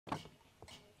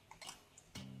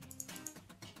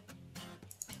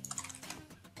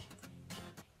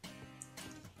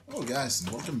Hello guys, and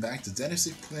welcome back to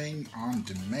Denasy playing on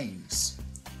domains.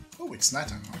 Oh, it's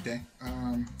nighttime, okay.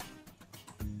 Yeah,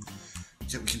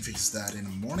 we can fix that in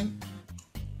the morning.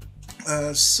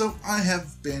 So I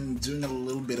have been doing a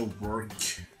little bit of work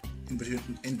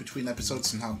in between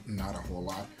episodes, not a whole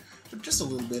lot, but just a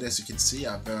little bit. As you can see,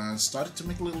 I've started to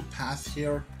make a little path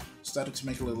here, started to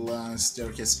make a little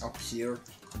staircase up here,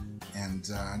 and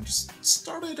just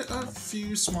started a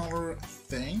few smaller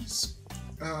things.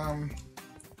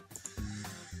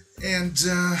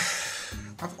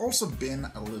 I've also been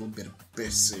a little bit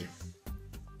busy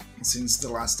since the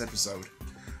last episode.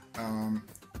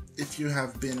 If you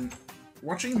have been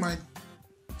watching my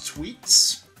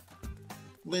tweets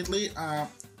lately,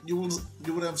 you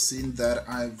would have seen that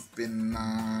I've been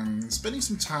spending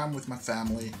some time with my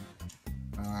family.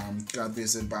 Got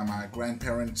visited by my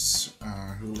grandparents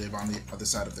who live on the other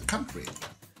side of the country.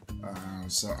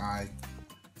 So I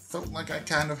felt like I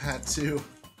kind of had to.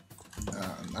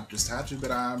 Not just had to, but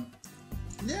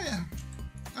yeah,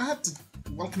 I had to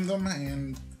welcome them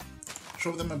and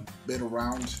show them a bit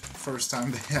around. First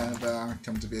time they have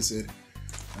come to visit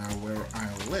where I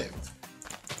live.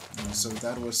 So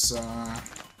that was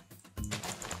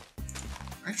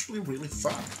actually really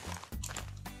fun.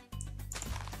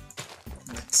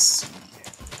 Let's see.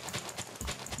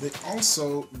 They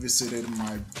also visited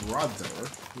my brother,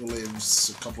 who lives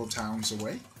a couple of towns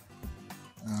away.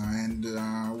 And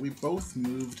we both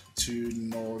moved to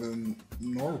northern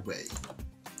Norway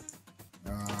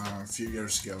a few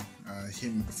years ago.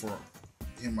 Him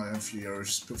a few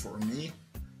years before me.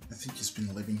 I think he's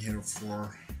been living here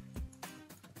for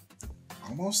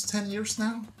almost 10 years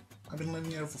now. I've been living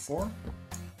here for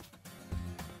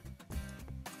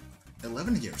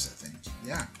 11 years, I think.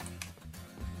 Yeah.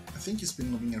 I think he's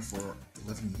been living here for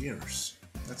 11 years.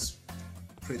 That's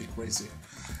pretty crazy.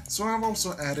 So I've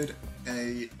also added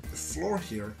a floor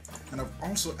here, and I've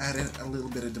also added a little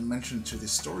bit of dimension to the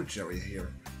storage area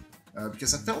here,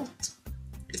 because it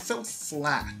felt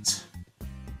flat,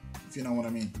 if you know what I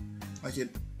mean. Like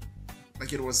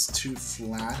it was too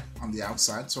flat on the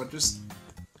outside, so I just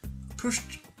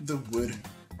pushed the wood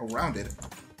around it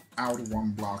out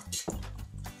one block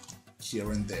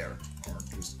here and there, or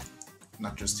just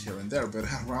not just here and there, but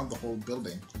around the whole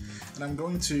building. And I'm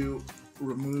going to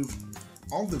remove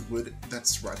all the wood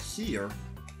that's right here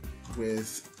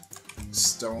with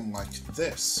stone like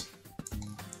this.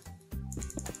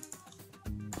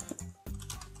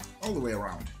 All the way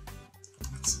around.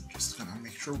 Let's just gonna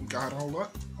make sure we got all of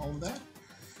that.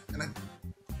 And I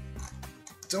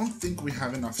don't think we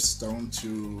have enough stone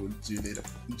to do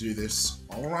this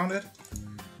all around it.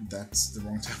 That's the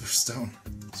wrong type of stone,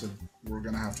 so we're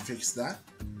gonna have to fix that.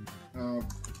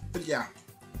 But yeah,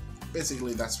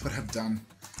 basically that's what I've done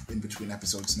in between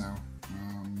episodes now.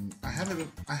 I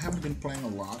haven't been playing a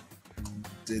lot.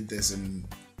 Did this in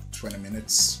 20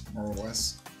 minutes, more or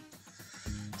less.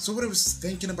 So what I was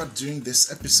thinking about doing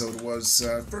this episode was,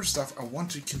 first off, I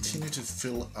want to continue to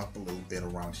fill up a little bit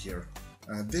around here.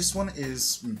 This one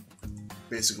is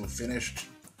basically finished.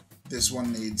 This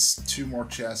one needs 2 more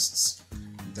chests,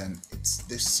 then it's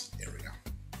this area.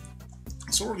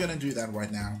 So we're gonna do that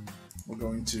right now. We're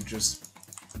going to just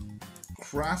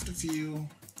craft a few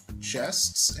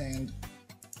chests, and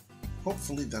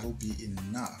hopefully that'll be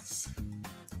enough.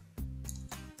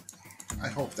 I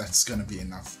hope that's gonna be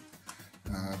enough.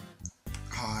 I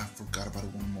forgot about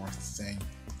one more thing.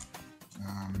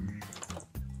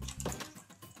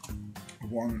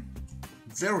 One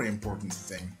very important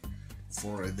thing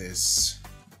for this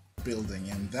building,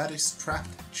 and that is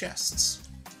trapped chests.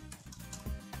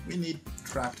 We need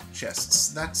trapped chests.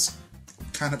 That's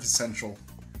kind of essential.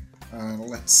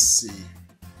 Let's see.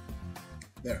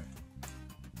 There.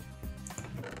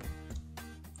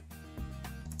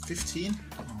 15?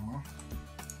 Aww.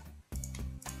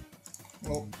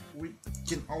 Well, we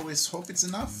can always hope it's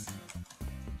enough.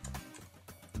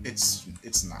 It's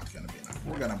not gonna be enough.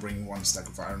 We're gonna bring 1 stack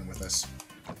of iron with us.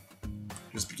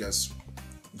 Just because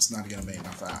it's not gonna be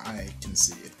enough. I can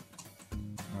see it.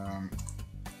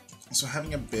 So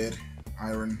having a bit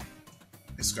iron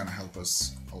is gonna help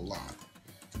us a lot.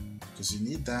 Because you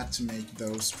need that to make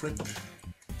those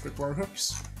tripwire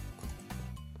hooks.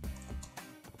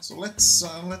 So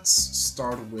let's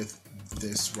start with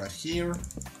this right here,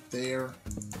 there,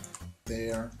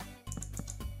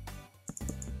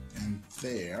 and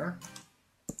there.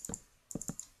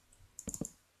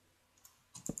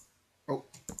 Oh,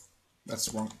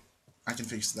 that's wrong. I can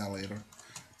fix that later.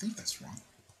 I think that's wrong.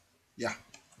 Yeah.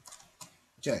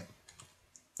 Okay.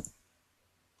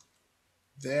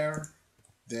 There.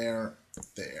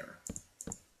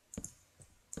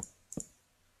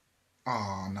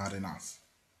 Ah, not enough.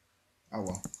 Oh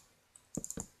well.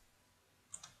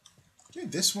 Okay,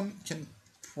 this one can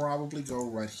probably go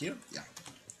right here. Yeah.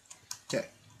 Okay.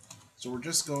 So we're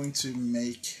just going to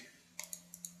make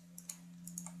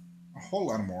a whole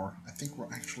lot more. I think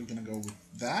we're actually going to go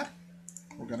with that.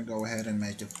 We're going to go ahead and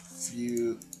make a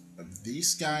few of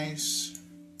these guys.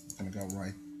 We're going to go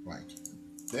right like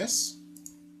this.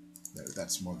 There,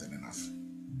 that's more than enough.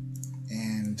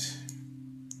 And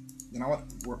you know what?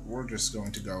 We're just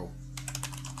going to go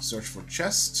search for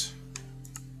chest.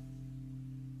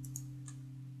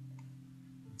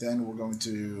 Then we're going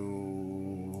to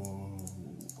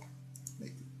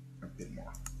make a bit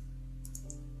more.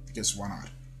 Because why not?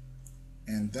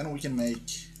 And then we can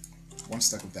make one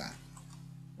stack of that.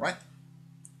 Right?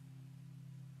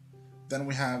 Then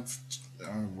we have...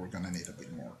 we're gonna need a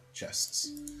bit more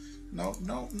chests. No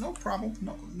problem.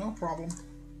 No problem.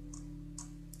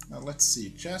 Now let's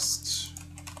see. Chest.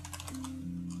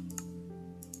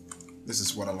 This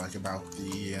is what I like about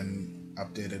the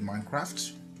updated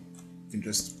Minecraft. You can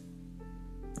just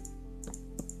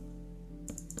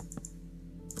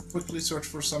quickly search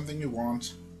for something you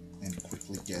want and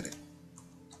quickly get it.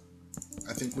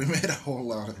 I think we made a whole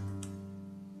lot of...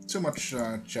 too much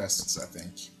chests, I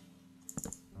think.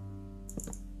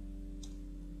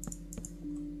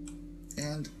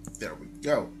 And there we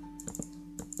go.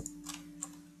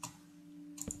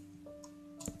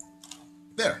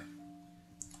 There.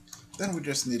 Then we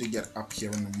just need to get up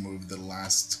here and remove the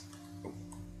last... oh,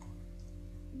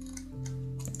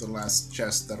 the last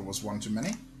chest that was one too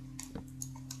many.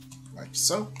 Like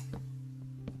so.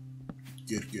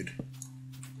 Good.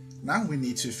 Now we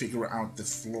need to figure out the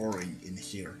flooring in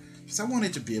here. Because I want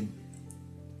it to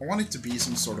be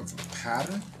some sort of a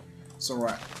pattern. So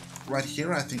right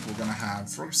here I think we're gonna have,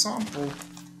 for example,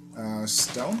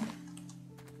 stone.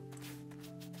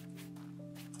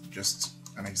 Just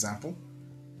an example.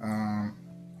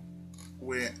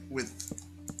 With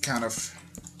kind of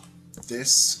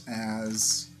this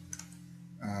as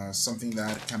something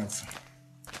that kind of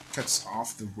cuts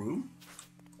off the room,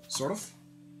 sort of.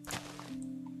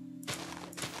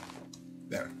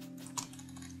 There.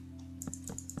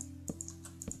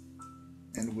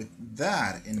 And with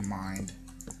that in mind,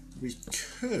 we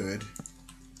could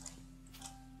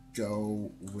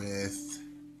go with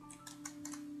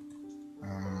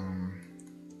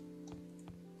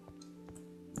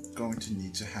going to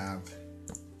need to have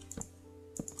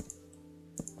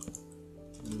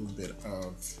a little bit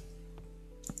of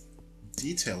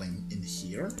detailing in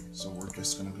here, so we're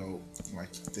just gonna go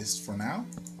like this for now.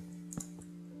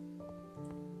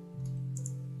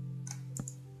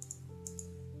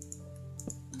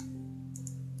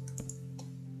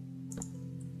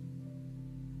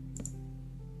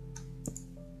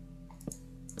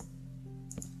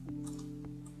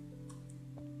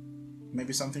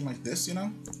 Maybe something like this, you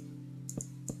know?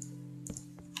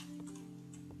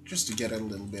 Just to get a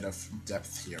little bit of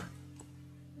depth here.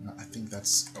 I think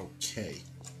that's okay.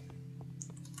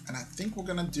 And I think we're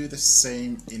gonna do the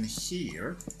same in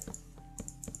here.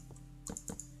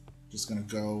 Just gonna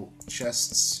go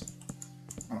chests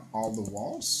on all the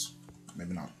walls.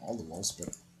 Maybe not all the walls,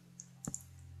 but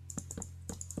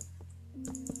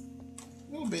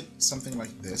a little bit something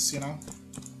like this, you know?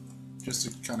 Just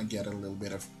to kind of get a little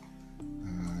bit of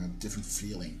different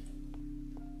feeling.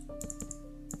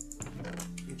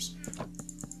 Oops.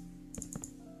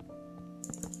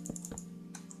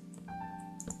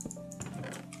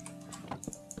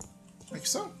 Like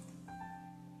so.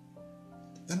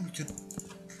 Then we could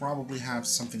probably have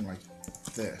something like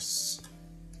this.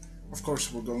 Of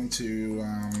course, we're going to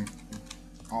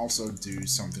also do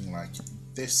something like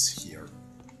this here,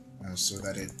 so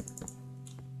that it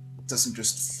doesn't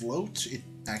just float, it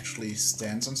actually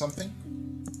stands on something.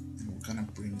 Gonna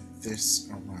bring this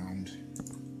around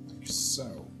like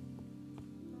so.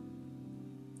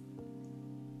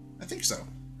 I think so.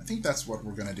 I think that's what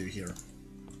we're gonna do here.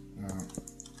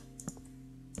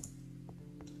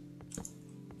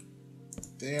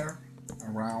 There,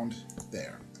 around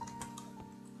there.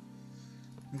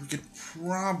 We could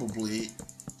probably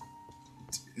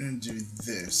do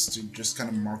this to just kind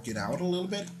of mark it out a little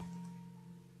bit.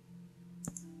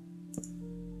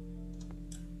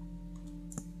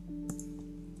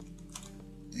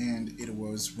 And it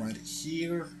was right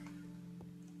here,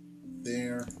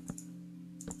 there,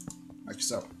 like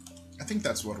so. I think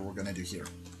that's what we're gonna do here,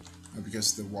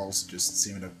 because the walls just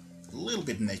seem a little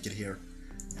bit naked here,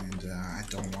 and I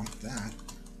don't want that.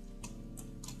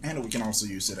 And we can also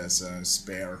use it as a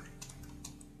spare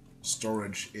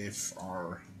storage if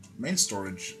our main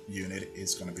storage unit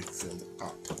is gonna be filled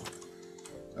up.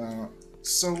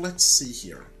 So let's see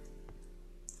here.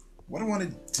 What I want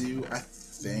to do, I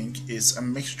think, is a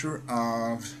mixture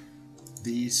of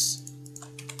these.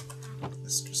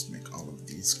 Let's just make all of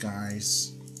these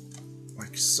guys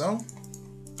like so.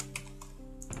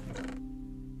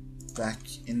 Back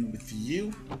in with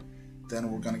you. Then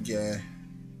we're gonna get,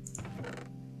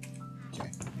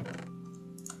 okay,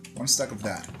 1 stack of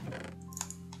that.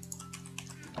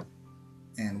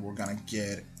 And we're gonna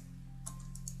get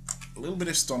a little bit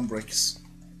of stone bricks,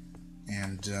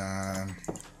 and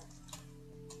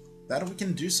that we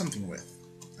can do something with,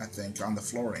 I think, on the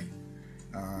flooring,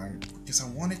 because I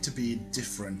want it to be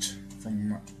different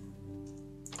from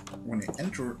when you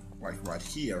enter, like right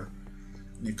here,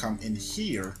 and you come in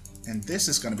here, and this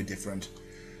is gonna be different,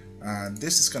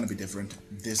 this is gonna be different,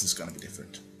 this is gonna be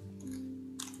different.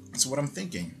 So what I'm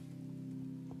thinking,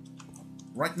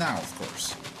 right now, of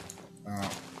course,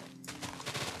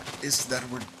 is that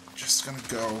we're just gonna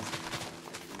go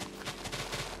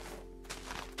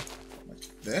like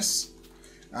this.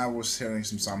 I was hearing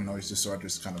some noises, so I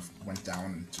just kind of went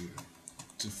down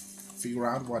to figure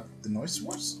out what the noise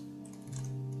was.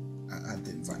 I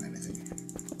didn't find anything.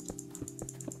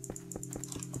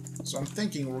 So I'm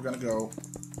thinking we're gonna go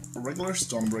regular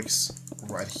stone bricks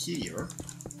right here.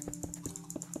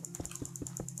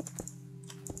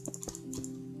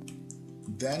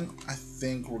 Then I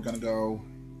think we're gonna go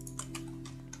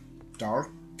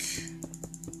darker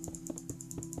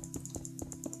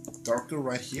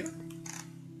right here,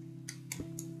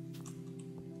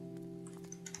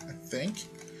 I think.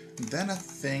 And then I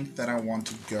think that I want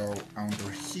to go under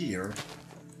here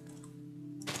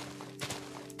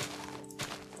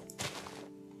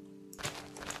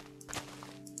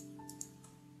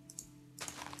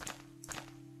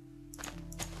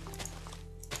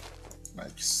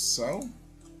like so.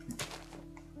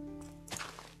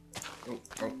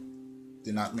 Oh,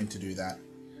 did not mean to do that.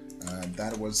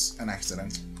 That was an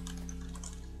accident.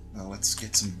 Let's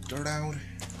get some dirt out,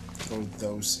 throw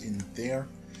those in there.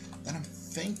 Then I'm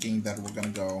thinking that we're gonna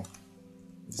go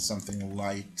with something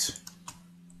light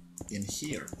in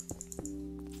here.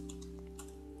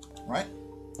 Right?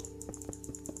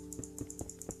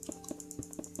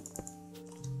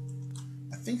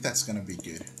 I think that's gonna be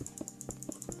good.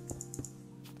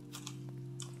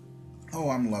 Oh,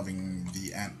 I'm loving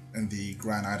the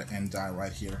granite and dye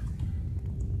right here.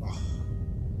 Oh.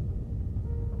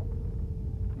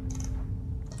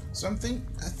 So I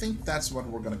think that's what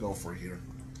we're gonna go for here.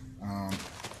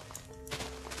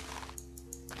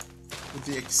 With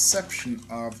the exception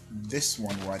of this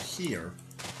one right here,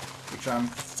 which I'm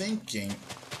thinking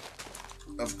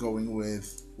of going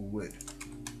with wood.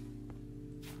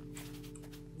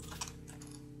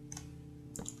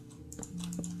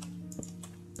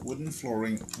 Wooden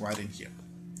flooring right in here.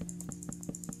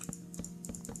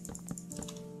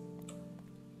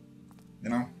 You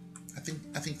know, I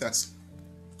think that's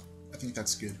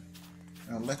good.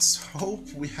 Let's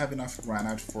hope we have enough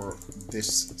granite for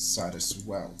this side as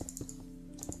well.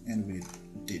 And we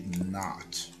did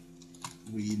not.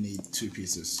 We need 2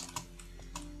 pieces.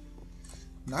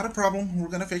 Not a problem. We're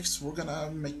gonna fix. We're gonna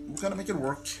make it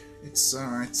work. It's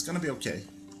gonna be okay.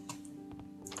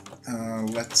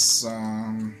 Let's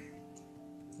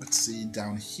see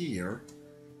down here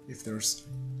if there's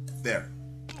there.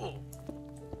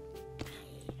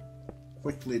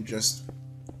 Quickly, just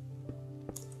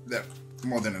there.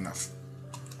 More than enough.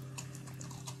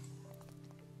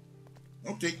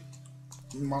 Okay.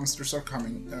 Monsters are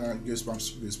coming.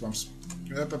 Goosebumps.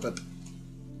 But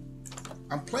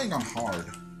I'm playing on hard,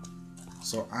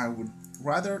 so I would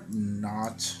rather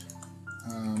not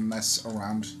mess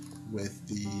around with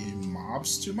the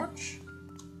mobs too much.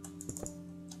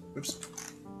 Oops.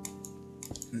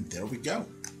 And there we go.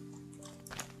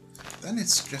 Then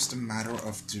it's just a matter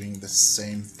of doing the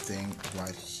same thing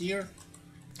right here.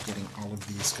 Getting all of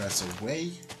these guys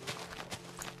away.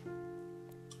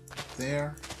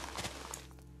 There.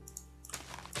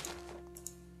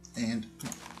 And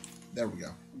come on. There we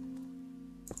go.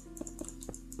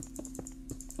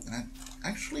 And I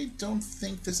actually don't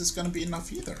think this is going to be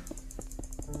enough either.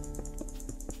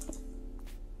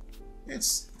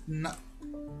 It's not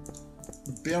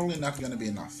barely not going to be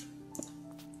enough.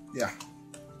 Yeah.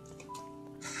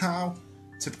 How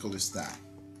typical is that?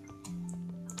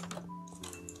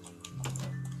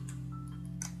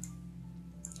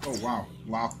 Oh wow,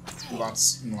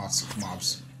 lots and lots of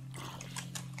mobs.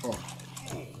 Oh.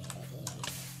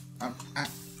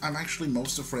 I'm actually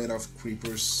most afraid of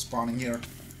creepers spawning here,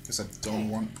 because I don't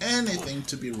want anything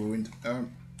to be ruined.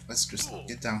 Let's just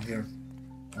get down here.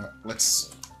 Let's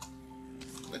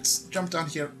jump down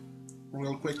here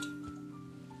real quick.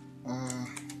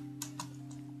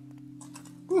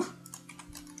 Whew.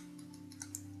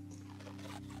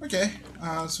 Okay,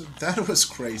 so that was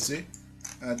crazy.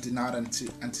 Did not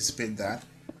anticipate that.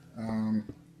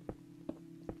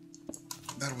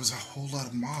 That was a whole lot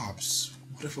of mobs.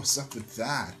 What was up with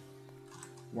that?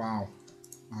 Wow.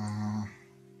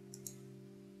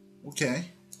 Okay.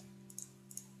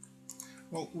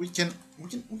 Well, we can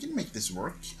make this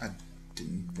work. I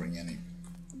didn't bring any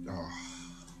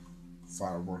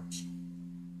firework.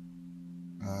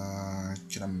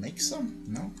 Can I make some?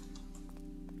 No.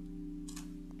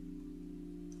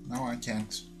 No, I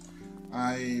can't.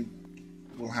 I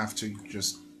will have to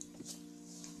just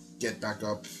get back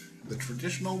up the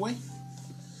traditional way.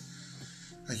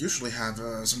 I usually have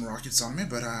some rockets on me,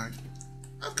 but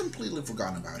I've completely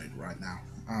forgotten about it right now.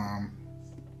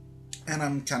 And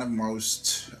I'm kind of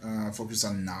most focused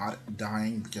on not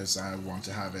dying because I want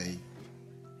to have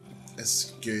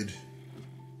as good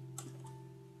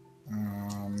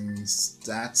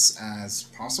stats as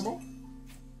possible.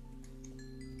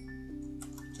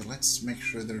 So let's make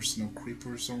sure there's no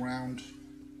creepers around.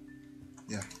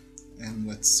 Yeah, and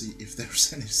let's see if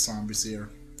there's any zombies here.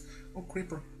 Oh,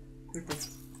 creeper. Creeper.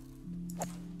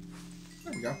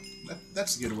 There we go.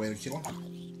 That's a good way to kill him.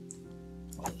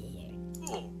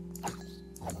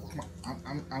 Come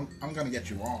on, I'm gonna get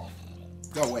you all.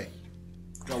 Go away.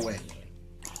 Go away.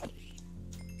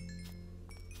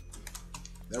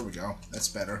 There we go. That's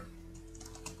better.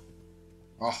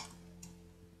 Oh.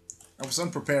 I was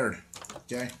unprepared.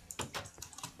 Okay.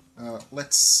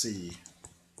 Let's see.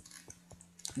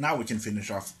 Now we can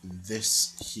finish off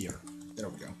this here. There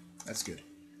we go. That's good.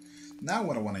 Now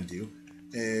what I want to do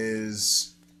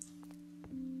is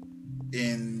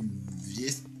in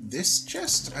this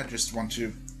chest, I just want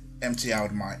to empty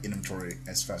out my inventory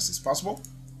as fast as possible.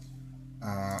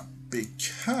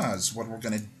 Because what we're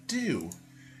going to do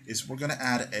is we're going to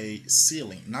add a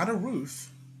ceiling. Not a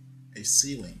roof, a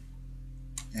ceiling.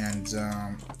 And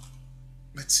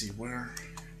let's see, where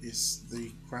is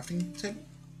the crafting table?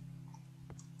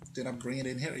 Did I bring it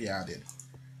in here? Yeah, I did.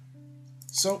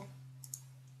 So,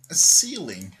 a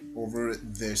ceiling over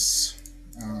this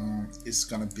is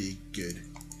gonna be good.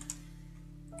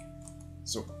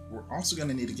 So, we're also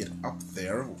gonna need to get up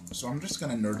there. So, I'm just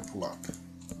gonna nerd pull up.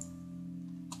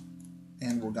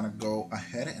 And we're gonna go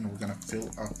ahead and we're gonna fill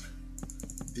up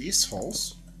these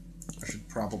holes. I should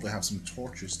probably have some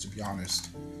torches, to be honest.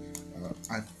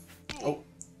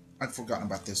 I've forgotten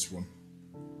about this one.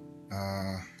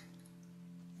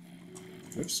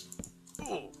 Oops.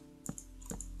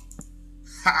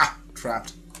 Ha!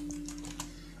 Trapped.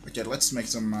 Okay, let's make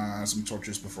some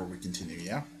torches before we continue.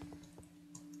 Yeah.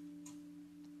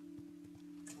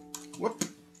 Whoop.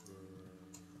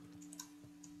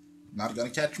 Not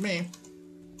gonna catch me.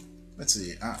 Let's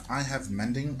see. I have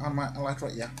mending on my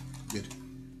elytra. Yeah. Good.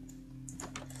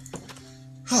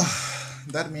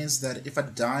 That means that if I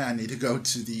die, I need to go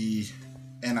to the...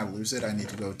 and I lose it, I need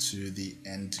to go to the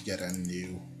end to get a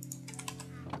new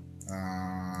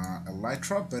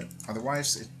elytra, but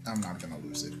otherwise, I'm not gonna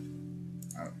lose it.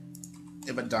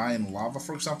 If I die in lava,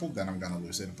 for example, then I'm gonna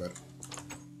lose it, but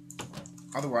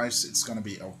otherwise, it's gonna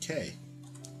be okay.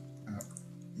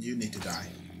 You need to die.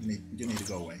 You need to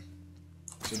go away.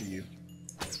 So do you.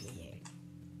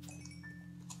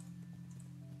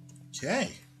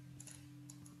 Okay.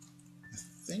 I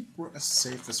think we're as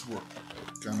safe as we're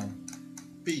gonna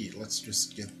be. Let's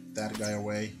just get that guy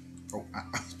away. Oh,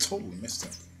 I totally missed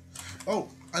him. Oh,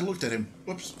 I looked at him.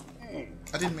 Whoops.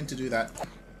 I didn't mean to do that.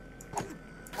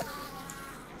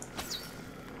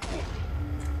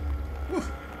 Whew.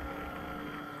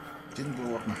 Didn't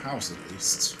blow up my house, at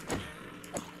least.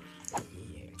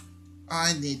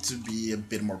 I need to be a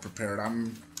bit more prepared.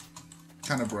 I'm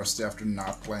kind of rusty after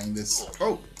not playing this.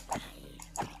 Oh!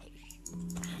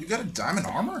 You got a diamond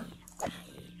armor?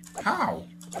 How?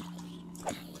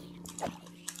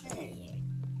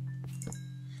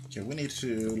 Okay, we need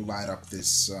to light up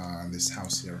this this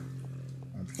house here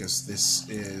because this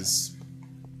is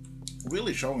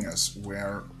really showing us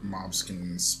where mobs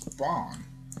can spawn,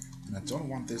 and I don't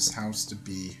want this house to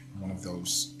be one of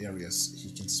those areas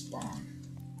he can spawn.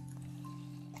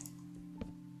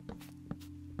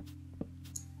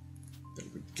 There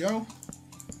we go.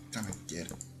 Gonna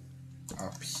get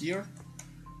up here.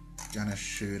 Gonna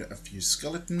shoot a few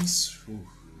skeletons. Ooh,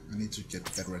 I need to get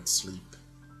better at sleep.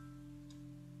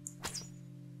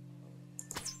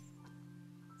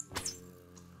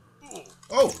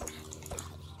 Oh!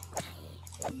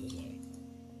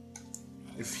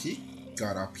 If he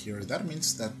got up here, that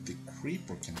means that the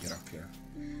creeper can get up here.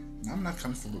 And I'm not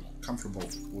comfortable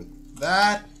with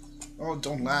that. Oh,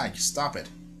 don't lag. Stop it.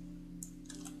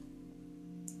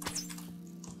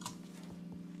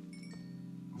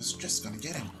 I was just gonna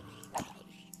get him.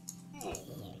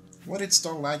 What, it's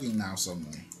still lagging now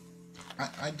suddenly?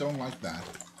 I don't like that.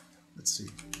 Let's see.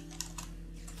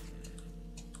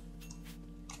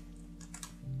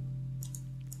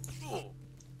 Come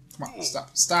on,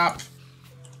 stop, stop!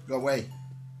 Go away.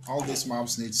 All these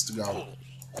mobs needs to go.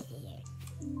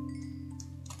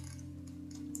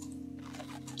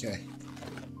 Okay.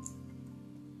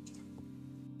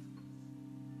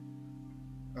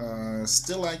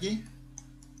 Still laggy.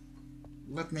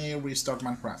 Let me restart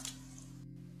Minecraft.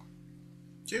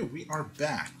 Okay, we are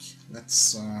back.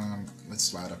 Let's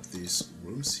light up these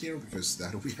rooms here because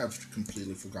that we have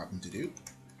completely forgotten to do.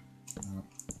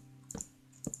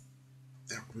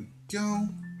 There we go.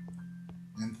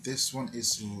 And this one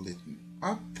is lit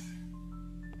up.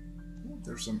 Oh,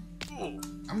 there's some.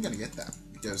 I'm gonna get that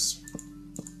because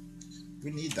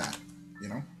we need that, you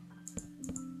know.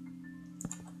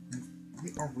 And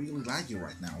we are really laggy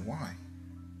right now. Why?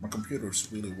 My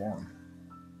computer's really warm.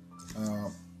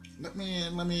 Let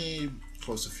me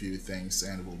close a few things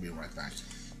and we'll be right back.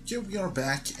 Okay, we are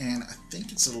back and I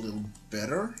think it's a little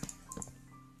better.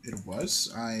 It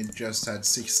was. I just had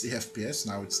 60 FPS,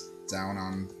 now it's down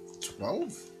on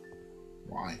 12?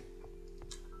 Why?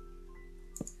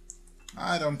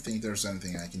 I don't think there's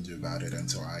anything I can do about it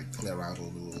until I clear out a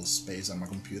little space on my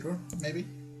computer, maybe.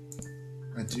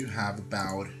 I do have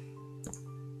about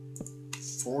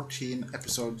 14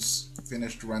 episodes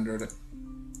finished, rendered,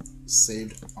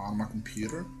 saved on my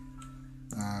computer,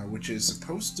 which is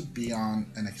supposed to be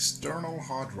on an external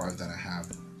hard drive that I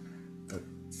have, but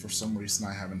for some reason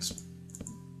I haven't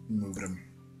moved them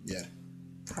yet.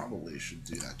 Probably should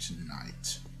do that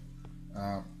tonight.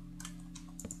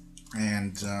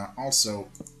 Also,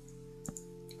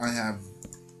 I have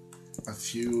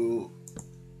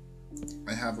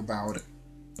about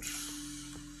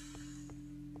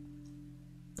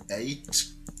 8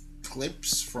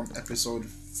 clips from episode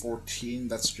 14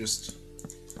 that's just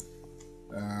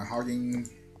hogging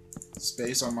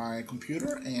space on my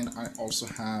computer, and I also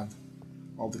have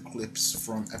all the clips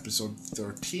from episode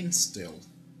 13 still.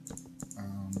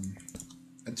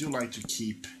 I do like to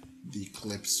keep the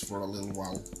clips for a little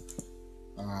while,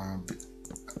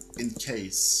 in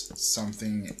case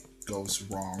something goes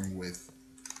wrong with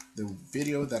the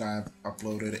video that I've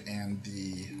uploaded and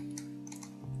the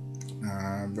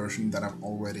version that I've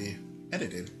already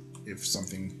edited. If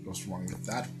something goes wrong with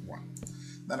that one,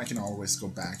 then I can always go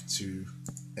back to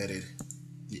edit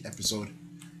the episode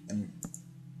and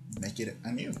make it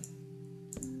anew.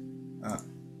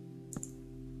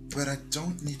 But I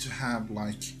don't need to have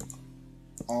like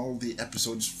all the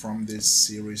episodes from this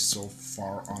series so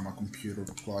far on my computer,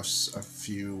 plus a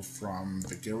few from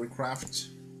Vagarycraft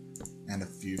and a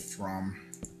few from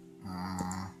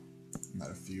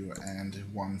and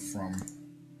one from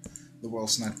the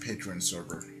World's Night Patreon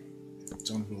server. I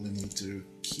don't really need to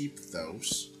keep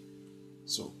those,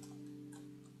 so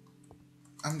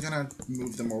I'm gonna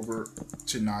move them over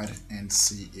tonight and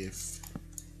see if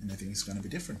anything's gonna be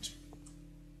different.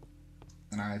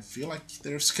 And I feel like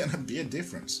there's gonna be a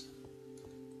difference.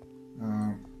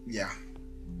 Yeah.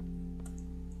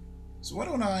 So why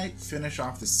don't I finish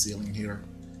off the ceiling here,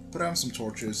 put on some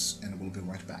torches, and we'll be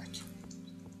right back.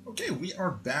 Okay, we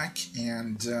are back,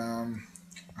 and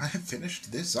I have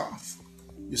finished this off.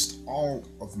 Used all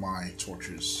of my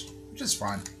torches, which is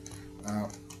fine.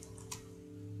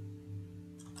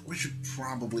 We should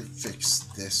probably fix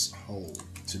this hole,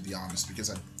 to be honest, because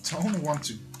I don't want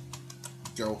to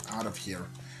go out of here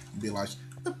and be like,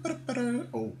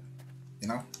 oh, you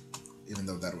know, even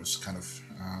though that was kind of,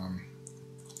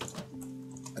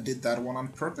 I did that one on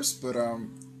purpose, but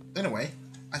anyway,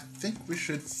 I think we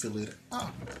should fill it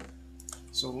up.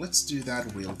 So let's do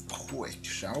that real quick,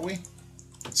 shall we?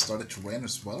 It started to rain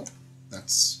as well.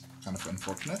 That's kind of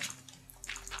unfortunate.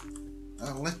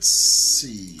 Let's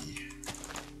see.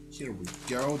 Here we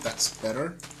go, that's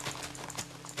better.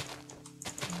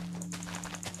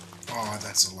 Oh,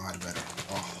 that's a lot better.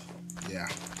 Oh, yeah.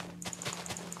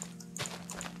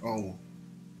 Oh.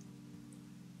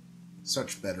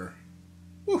 Such better.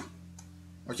 Whew.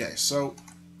 Okay, so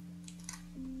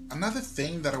another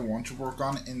thing that I want to work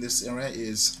on in this area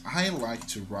is I like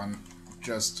to run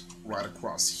just right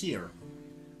across here.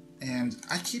 And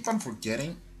I keep on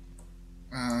forgetting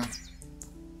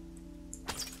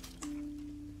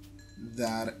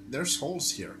that there's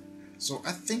holes here. So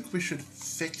I think we should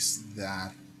fix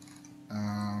that.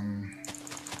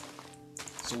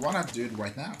 So why not do it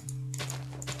right now?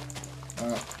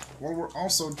 Well, we're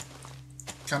also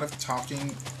kind of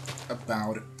talking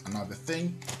about another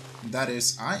thing. That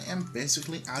is, I am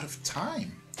basically out of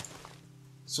time.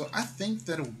 So I think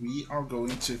that we are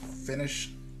going to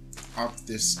finish up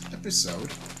this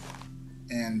episode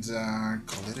and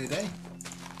call it a day.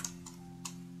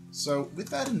 So with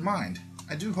that in mind,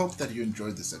 I do hope that you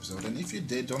enjoyed this episode, and if you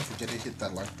did, don't forget to hit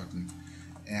that like button.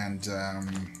 And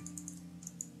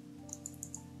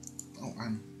oh,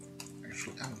 I'm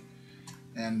actually out.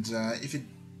 And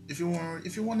if you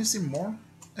want to see more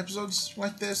episodes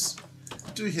like this,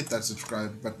 do hit that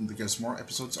subscribe button because more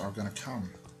episodes are gonna come.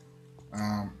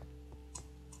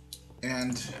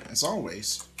 And as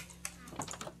always,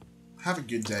 have a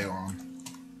good day on,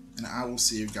 and I will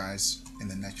see you guys in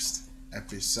the next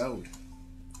episode.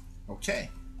 Okay,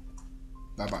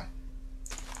 bye bye.